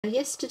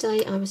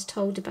Yesterday I was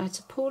told about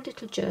a poor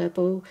little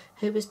gerbil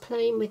who was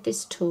playing with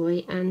this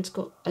toy and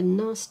got a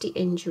nasty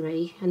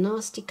injury, a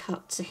nasty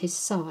cut to his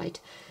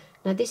side.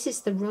 Now this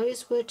is the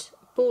Rosewood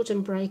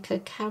Boredom Breaker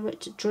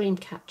Carrot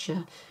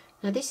Dreamcatcher.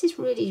 Now this is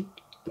really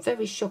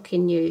very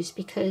shocking news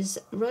because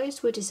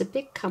Rosewood is a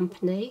big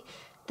company.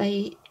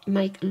 They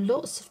make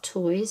lots of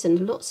toys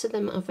and lots of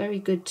them are very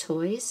good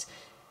toys,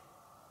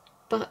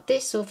 but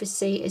this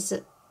obviously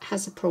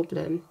has a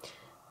problem.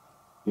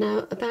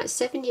 Now, about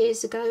 7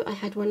 years ago, I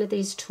had one of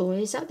these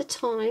toys. At the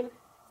time,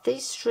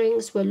 these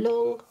strings were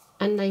long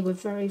and they were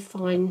very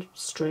fine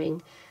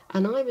string.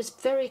 And I was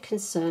very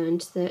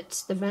concerned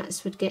that the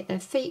rats would get their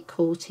feet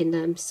caught in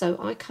them. So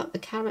I cut the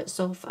carrots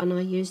off and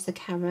I used the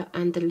carrot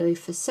and the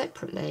loofah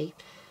separately.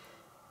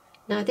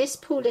 Now, this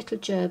poor little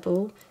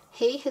gerbil,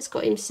 he has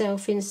got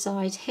himself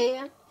inside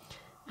here.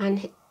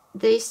 And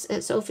this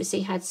has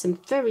obviously had some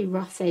very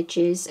rough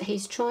edges.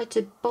 He's tried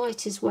to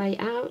bite his way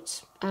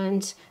out,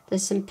 and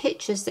there's some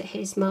pictures that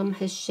his mum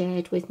has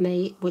shared with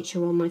me which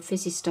are on my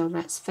Fizzy Star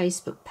Rats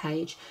Facebook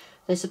page.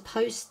 There's a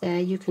post there,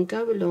 you can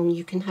go along,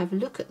 you can have a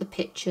look at the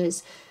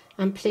pictures,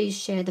 and please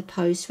share the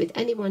post with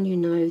anyone you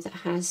know that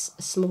has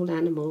a small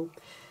animal.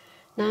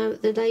 Now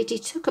the lady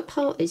took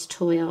apart this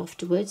toy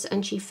afterwards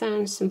and she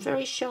found some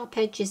very sharp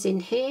edges in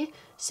here,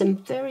 some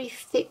very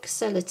thick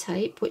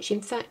sellotape which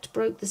in fact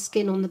broke the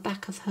skin on the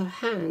back of her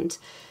hand.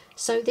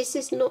 So this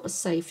is not a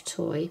safe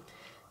toy,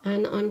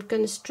 and I'm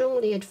going to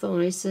strongly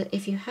advise that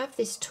if you have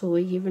this toy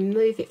you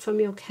remove it from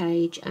your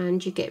cage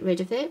and you get rid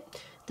of it,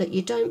 that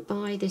you don't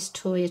buy this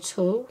toy at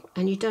all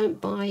and you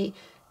don't buy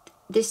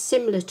this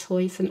similar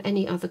toy from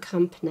any other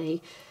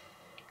company.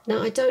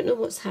 Now I don't know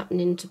what's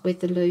happening with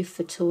the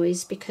loofah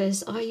toys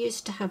because I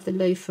used to have the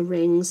loofah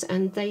rings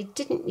and they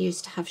didn't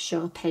used to have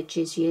sharp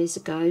edges years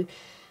ago,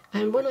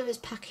 and when I was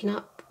packing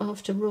up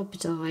after Rob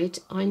died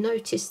I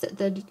noticed that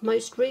the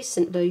most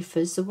recent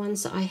loofahs, the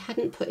ones that I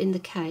hadn't put in the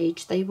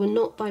cage, they were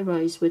not by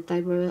Rosewood,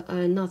 they were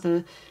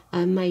another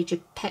major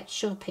pet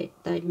shop.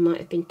 They might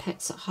have been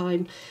Pets at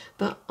Home,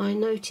 but I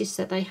noticed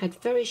that they had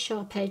very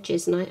sharp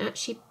edges and I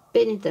actually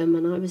binned them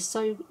and I was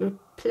so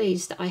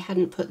pleased that I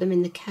hadn't put them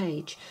in the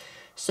cage.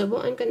 So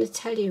what I'm going to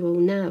tell you all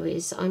now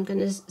is I'm going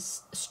to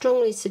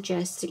strongly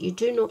suggest that you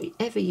do not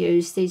ever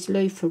use these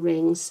loofah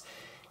rings.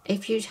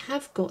 If you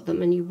have got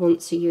them and you want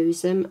to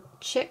use them,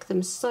 check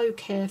them so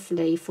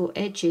carefully for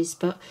edges,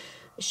 but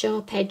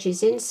sharp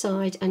edges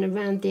inside and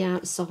around the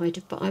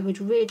outside. But I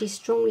would really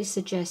strongly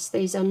suggest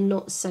these are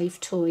not safe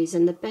toys,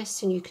 and the best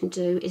thing you can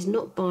do is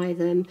not buy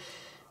them.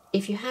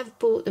 If you have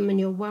bought them and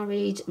you're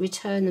worried,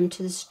 return them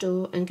to the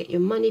store and get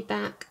your money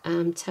back.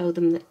 Tell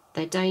them that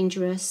they're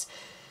dangerous.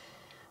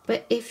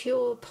 But if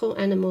your poor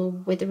animal,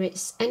 whether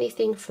it's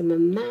anything from a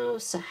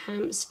mouse, a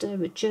hamster,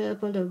 a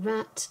gerbil, a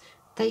rat,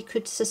 they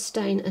could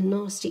sustain a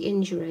nasty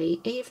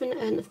injury. Even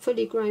a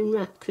fully grown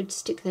rat could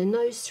stick their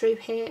nose through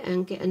here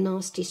and get a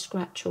nasty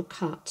scratch or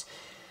cut.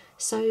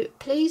 So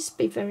please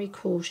be very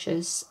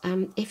cautious.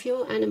 If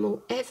your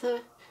animal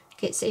ever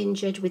gets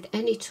injured with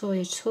any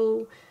toy at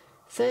all,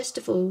 first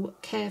of all,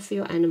 care for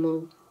your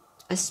animal.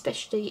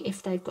 Especially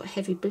if they've got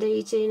heavy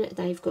bleeding,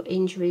 they've got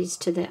injuries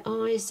to their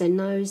eyes, their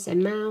nose, their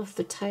mouth,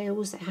 their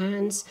tails, their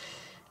hands,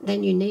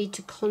 then you need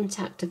to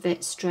contact a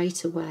vet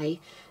straight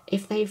away.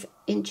 If they've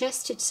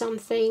ingested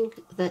something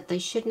that they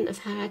shouldn't have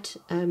had,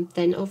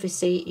 then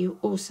obviously you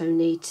also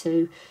need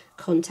to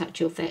contact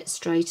your vet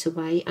straight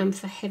away, and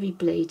for heavy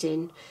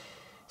bleeding.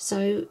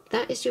 So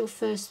that is your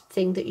first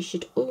thing that you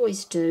should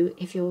always do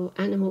if your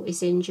animal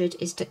is injured,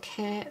 is to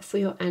care for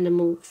your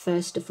animal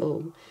first of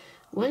all.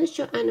 Once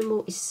your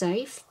animal is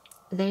safe,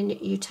 then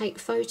you take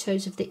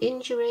photos of the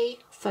injury,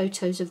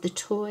 photos of the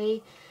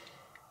toy,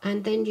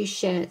 and then you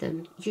share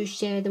them. You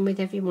share them with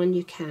everyone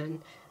you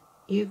can.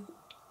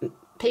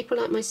 People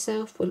like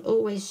myself will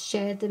always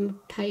share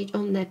them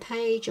on their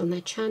page, on their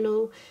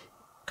channel.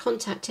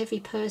 Contact every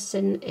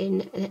person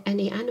in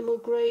any animal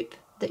group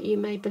that you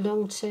may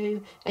belong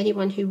to,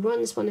 anyone who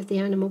runs one of the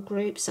animal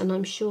groups, and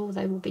I'm sure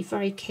they will be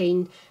very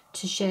keen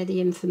to share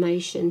the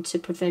information to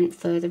prevent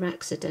further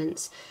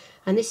accidents.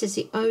 And this is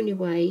the only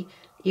way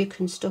you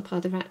can stop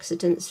other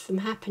accidents from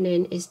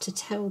happening, is to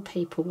tell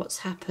people what's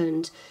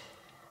happened.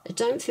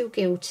 Don't feel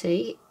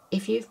guilty.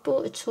 If you've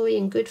bought a toy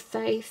in good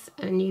faith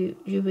and you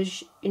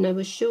were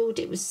assured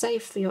it was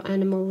safe for your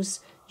animals,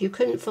 you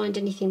couldn't find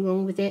anything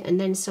wrong with it,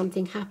 and then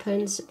something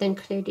happens, then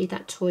clearly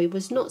that toy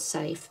was not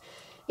safe.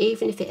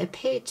 Even if it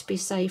appeared to be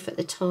safe at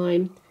the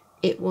time,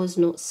 it was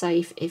not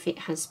safe if it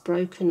has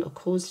broken or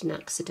caused an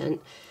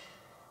accident.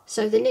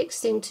 So the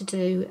next thing to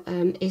do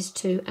is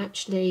to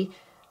actually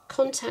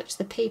contact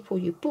the people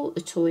you bought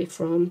the toy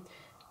from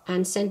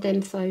and send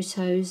them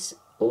photos.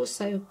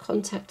 Also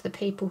contact the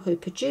people who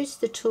produced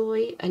the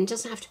toy, and it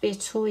doesn't have to be a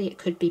toy, it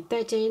could be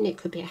bedding, it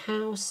could be a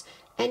house,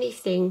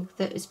 anything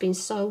that has been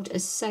sold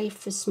as safe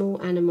for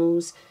small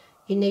animals,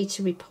 you need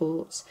to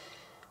report.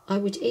 I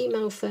would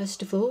email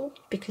first of all,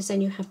 because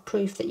then you have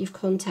proof that you've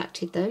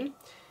contacted them,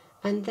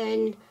 and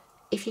then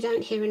if you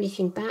don't hear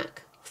anything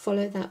back,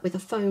 follow that with a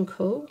phone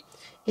call.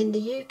 In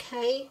the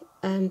UK,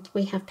 and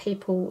we have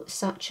people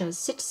such as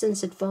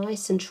Citizens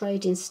Advice and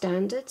Trading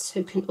Standards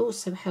who can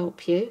also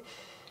help you.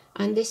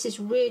 And this is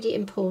really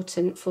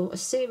important for a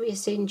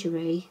serious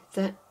injury,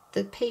 that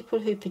the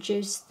people who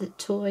produce the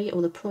toy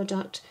or the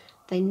product,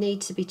 they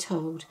need to be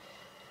told.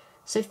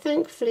 So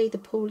thankfully the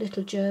poor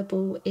little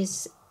gerbil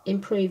is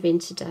improving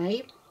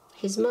today.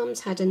 His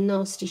mum's had a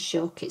nasty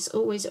shock. It's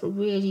always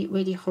really,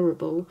 really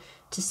horrible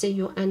to see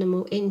your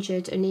animal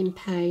injured and in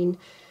pain.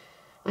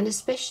 And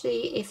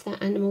especially if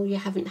that animal, you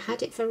haven't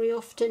had it very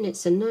often,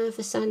 it's a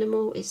nervous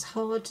animal, it's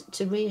hard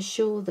to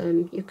reassure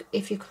them.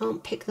 If you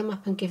can't pick them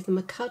up and give them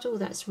a cuddle,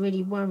 that's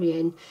really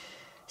worrying.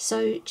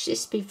 So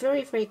just be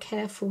very, very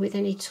careful with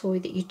any toy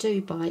that you do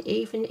buy,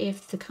 even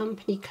if the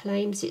company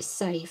claims it's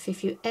safe.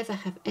 If you ever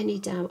have any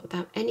doubt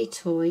about any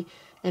toy,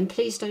 then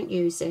please don't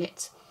use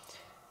it.